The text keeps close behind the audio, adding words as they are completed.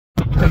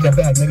Take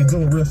that back, nigga.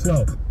 Do it real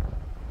slow.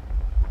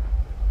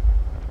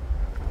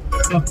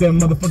 Fuck them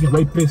motherfucking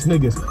rapist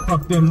niggas.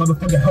 Fuck them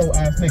motherfucking hoe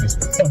ass niggas.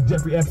 Fuck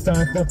Jeffrey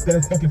Epstein. Fuck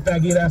that fucking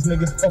faggot ass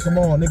niggas. Fuck them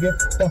all, nigga.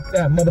 Fuck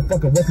that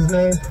motherfucker. What's his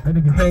name? That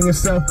nigga hang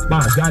himself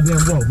by a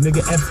goddamn rope. Nigga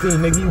Epstein,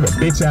 nigga, you a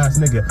bitch ass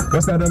nigga.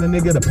 What's that other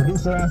nigga? The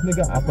producer ass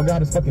nigga? I forgot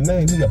his fucking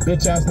name. He a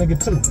bitch ass nigga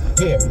too.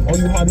 Yeah, all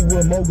you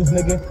Hollywood moguls,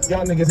 nigga.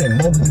 Y'all niggas ain't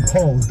mogul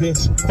hoes,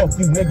 bitch. Fuck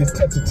you niggas,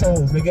 touch your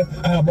toes, nigga.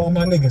 I have all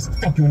my niggas.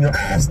 Fuck you in your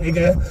ass,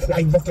 nigga.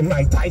 Like fucking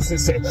Mike Tyson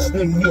said,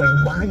 nigga, you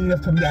ain't buying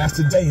enough from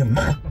yesterday in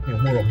my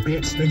fucking world,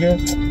 bitch,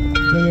 nigga. Yeah.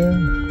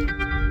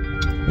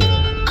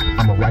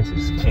 I'm a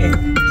righteous king.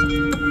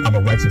 I'm a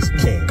righteous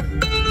king.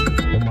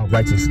 We're my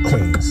righteous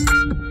queens.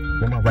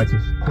 We're my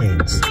righteous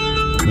queens.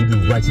 We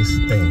do righteous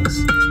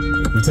things.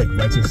 We take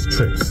righteous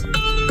trips.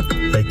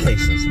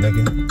 Vacations,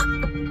 nigga.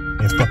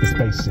 In fucking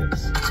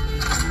spaceships.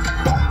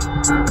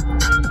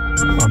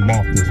 I'm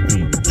off this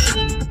beat.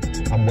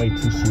 I'm way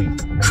too sweet,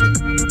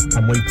 nigga.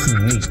 I'm way too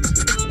neat.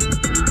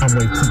 I'm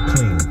way too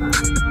clean.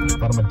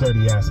 But I'm a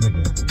dirty ass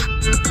nigga.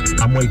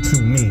 I'm way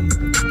too mean.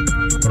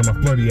 But I'm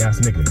a flirty ass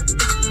nigga.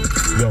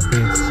 Yo,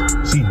 bitch,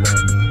 she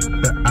love me,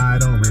 but I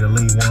don't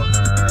really want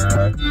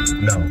her.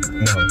 No,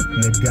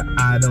 nigga,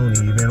 I don't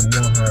even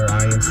want her.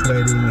 I am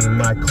sweating in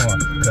my car,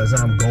 cause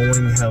I'm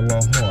going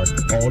hella hard.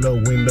 All the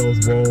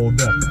windows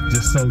rolled up,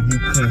 just so you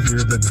can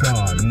hear the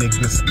God.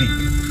 Nigga,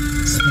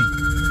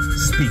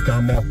 speak,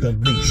 I'm off the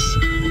leash.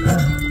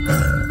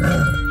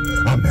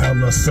 I'm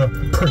hella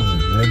supreme,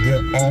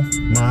 nigga, off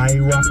my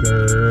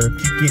rocker.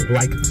 Kick it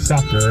like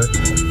soccer.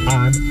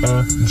 I'm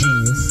a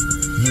genius.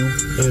 You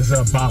is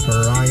a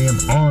bopper. I am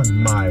on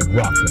my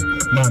rocker.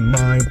 My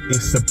mind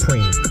is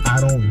supreme. I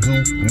don't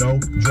do no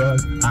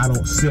drugs. I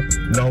don't sip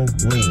no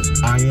lean.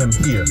 I am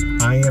here.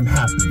 I am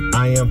happy.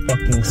 I am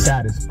fucking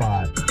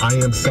satisfied. I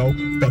am so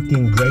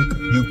fucking great.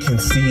 You can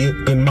see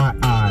it in my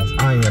eyes.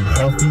 I am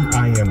healthy.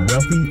 I am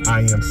wealthy.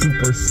 I am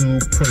super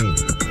supreme.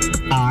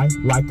 I,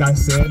 like I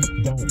said,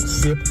 don't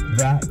sip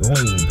that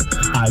lean.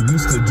 I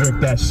used to drink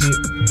that shit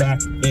back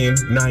in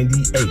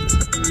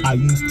 98. I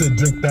used to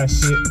drink that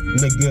shit,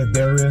 nigga,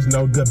 there is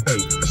no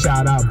debate.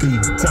 Shout out B.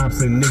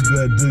 Thompson,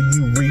 nigga, do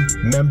you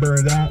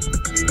remember that?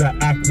 The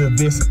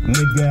activist,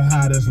 nigga,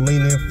 had us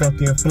leaning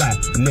fucking flat.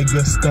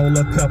 Nigga stole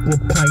a couple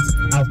pints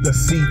out the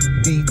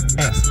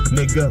CDS.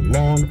 Nigga,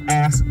 long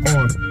ass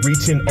arms,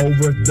 reaching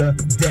over the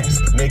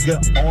desk.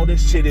 Nigga, all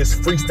this shit is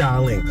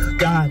freestyling.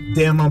 God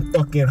damn, I'm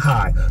fucking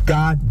high.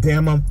 God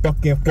damn, I'm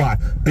fucking fly.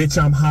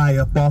 Bitch, I'm high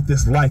up off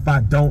this life.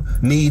 I don't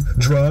need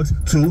drugs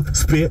to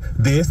spit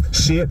this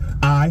shit.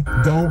 I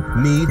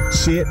don't need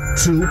shit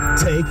to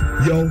take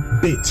your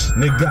bitch.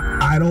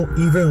 Nigga, I don't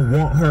even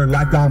want her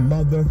like I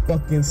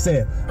motherfucking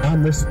said.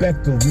 I'm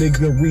respectful,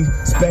 nigga,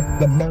 respect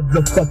the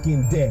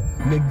motherfucking dead.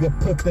 Nigga,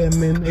 put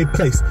them in a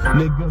place.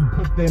 Nigga,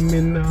 put them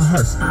in a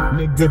hearse.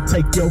 Nigga,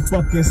 take your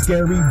fucking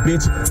scary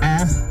bitch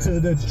ass to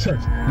the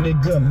church.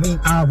 Nigga, me,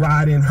 I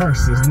ride in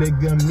hearses.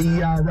 Nigga,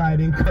 me, I ride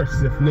in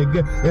cursive.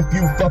 Nigga, if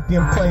you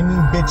fucking play me,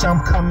 bitch,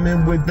 I'm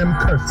coming with them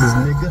curses.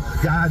 Nigga,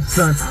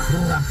 Godson.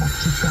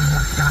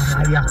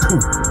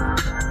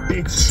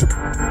 Bitch.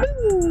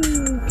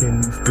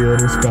 Can you feel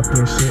this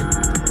fucking shit?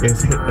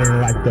 It's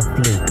hitting like the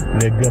flu.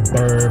 Nigga,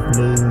 bird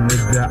flu.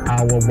 Nigga,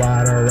 I will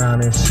ride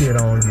around and shit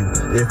on you.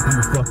 If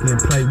you fucking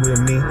play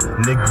with me,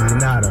 nigga, you're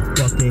not a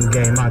fucking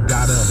game. I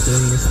got a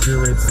billion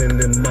spirits in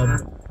them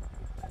mother.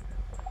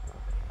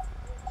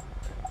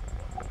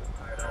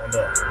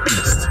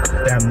 Beast.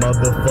 That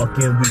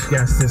motherfucking weak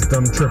ass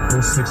system,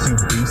 666, you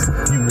beast.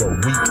 You a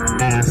weak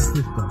ass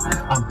system.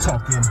 I'm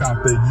talking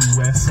about the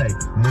USA.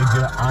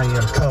 Nigga, I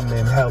am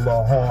coming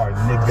hella hard.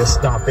 Nigga,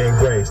 stomping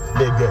graves.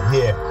 Nigga,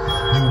 yeah,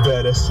 you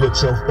better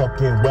switch your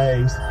fucking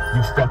ways.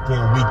 You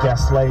fucking weak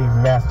ass slave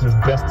masters,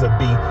 best to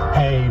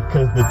behave,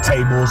 cause the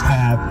tables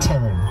have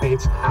turned,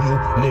 bitch. You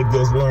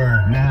niggas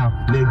learn now,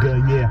 nigga,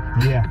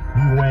 yeah,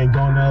 you ain't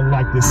gonna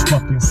like this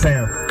fucking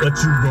sound, but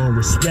you gon'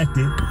 respect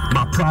it.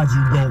 My pride,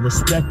 you gon'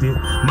 respect it.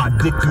 My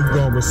dick, you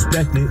gon'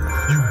 respect it.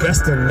 You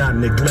best to not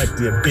neglect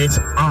it, bitch.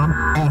 I'm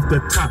off the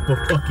top of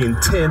fucking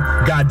 10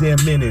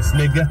 goddamn minutes,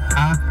 nigga.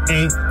 I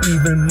ain't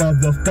even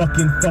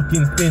motherfucking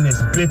fucking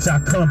finished, bitch. I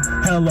come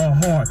hella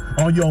hard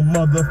on your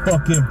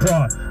motherfucking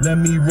broad. Let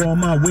me roll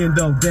my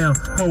window down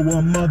for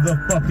a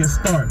motherfucking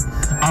start.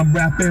 I'm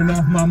rapping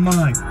off my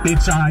mind,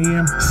 bitch. I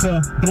am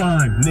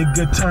sublime,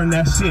 nigga. Turn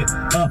that shit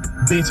up,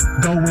 bitch.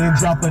 Go and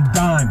drop a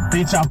dime,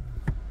 bitch.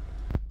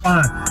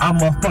 I'm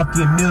a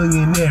fucking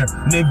millionaire,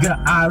 nigga.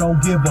 I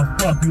don't give a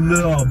fuck, you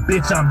little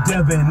bitch. I'm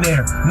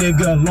debonair,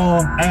 nigga.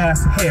 Long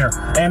ass hair,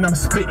 and I'm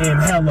spitting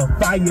hella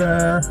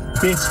fire,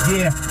 bitch.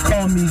 Yeah,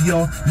 call me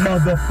your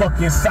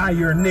motherfucking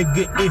sire,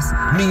 nigga. It's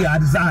me I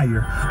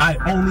desire. I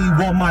only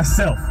want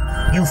myself.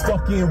 You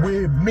fucking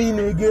with me,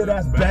 nigga.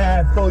 That's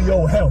bad for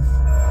your health.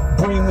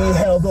 Bring me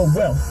hella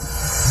wealth.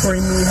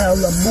 Bring me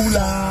hella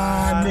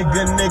moolah,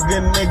 nigga.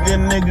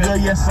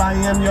 Yes, I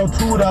am your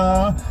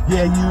tutor.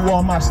 Yeah, you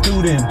are my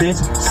student, bitch.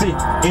 Sit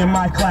in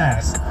my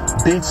class.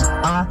 bitch,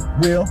 I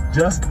will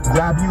just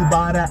grab you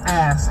by the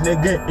ass.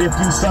 Nigga, if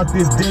you suck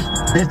this dick,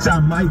 bitch, I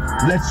might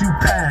let you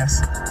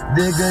pass.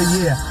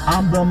 Nigga, yeah,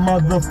 I'm the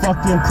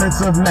motherfucking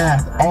prince of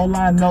math. All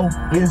I know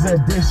is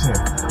addition,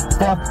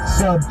 fuck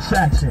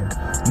subtraction,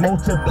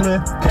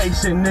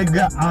 multiplication,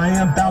 nigga. I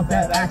am about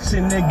that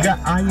action, nigga.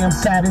 I am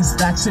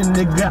satisfaction,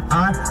 nigga.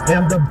 I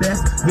am the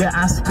best. Yeah,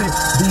 I spit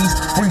these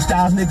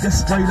freestyles, nigga,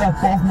 straight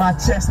up off my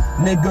chest.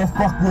 Nigga,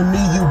 fuck with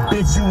me, you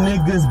bitch. You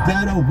niggas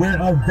better wear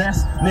a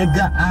vest,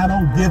 nigga. I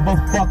don't give a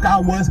fuck. I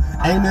was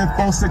aiming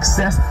for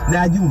success.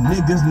 Now you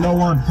niggas know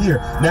I'm here.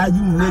 Now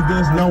you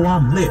niggas know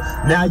I'm lit.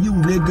 Now you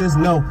niggas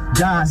know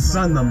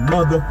GODZSUN the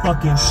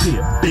motherfucking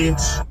shit,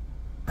 bitch.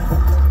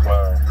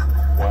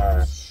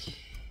 Word.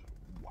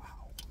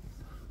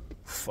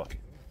 Fucking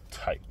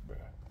tight, bro.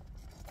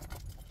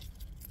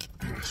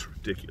 That's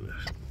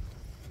ridiculous.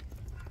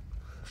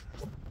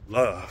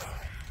 Love.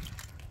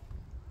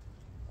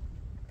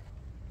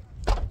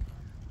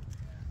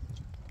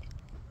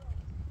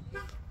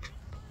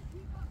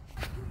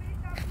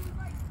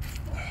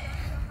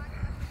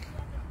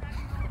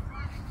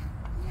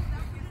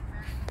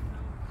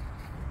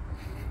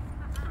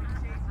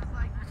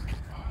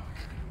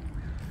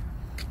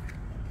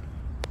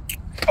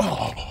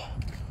 Oh.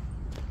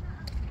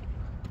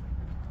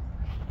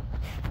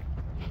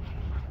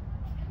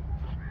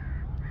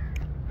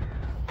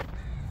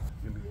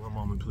 Give me one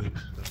moment, please.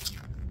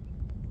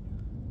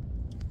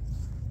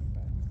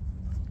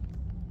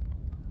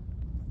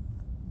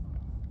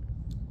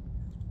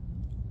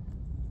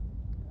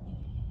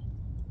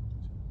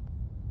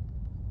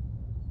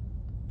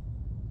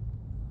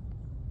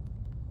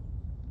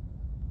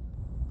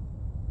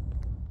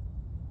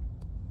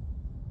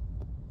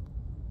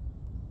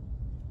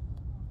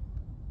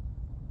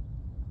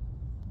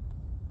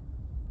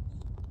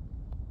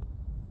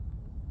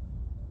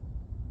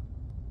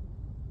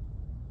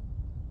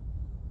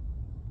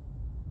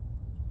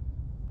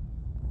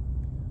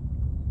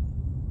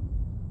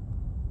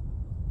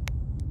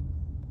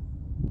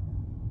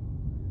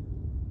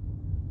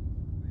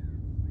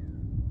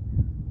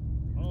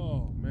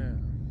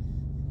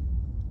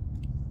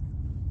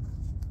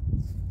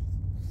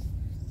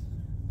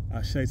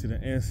 Ashe to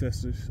the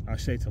ancestors,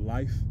 Ashe to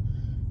life,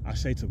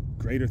 Ashe to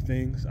greater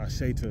things,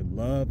 Ashe to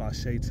love,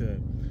 Ashe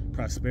to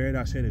prosperity,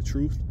 Ashe to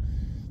truth,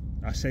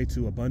 Ashe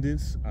to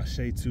abundance,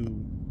 Ashe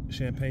to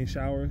champagne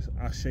showers,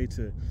 Ashe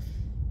to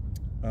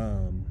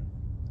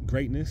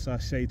greatness,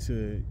 Ashe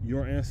to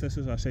your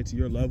ancestors, Ashe to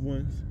your loved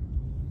ones,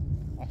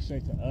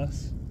 Ashe to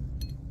us,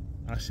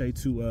 Ashe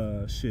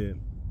to shit,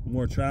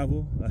 more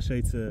travel,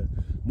 Ashe to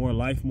more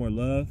life, more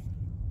love,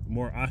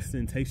 more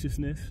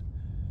ostentatiousness,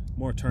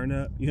 more turn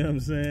up, you know what I'm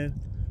saying?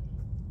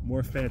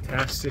 More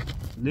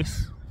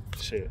fantasticness.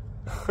 Shit.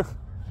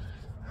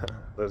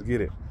 Let's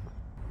get it.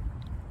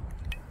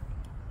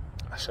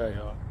 I show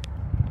y'all.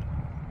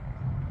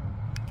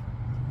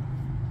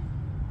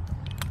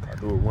 I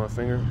do it with one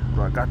finger.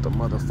 Do I got the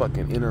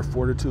motherfucking inner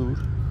fortitude?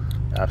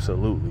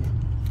 Absolutely.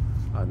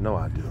 I know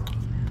I do.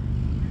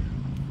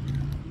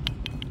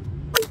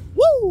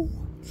 Woo!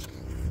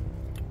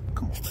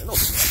 Come on, man. Don't be like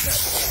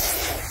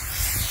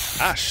that.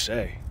 I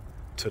say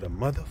to the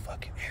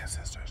motherfucking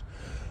ancestors.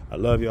 I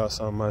love y'all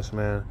so much,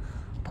 man.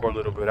 Pour a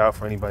little bit out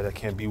for anybody that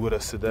can't be with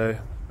us today.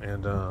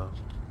 And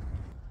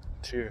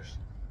cheers.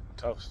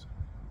 Toast.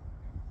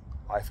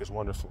 Life is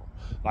wonderful.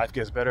 Life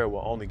gets better, it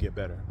will only get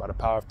better. By the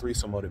power of three,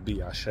 so mote it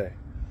be. Ashe.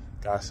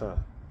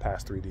 GODZSUN.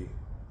 Past 3D.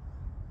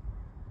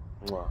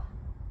 Mwah.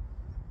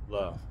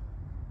 Love.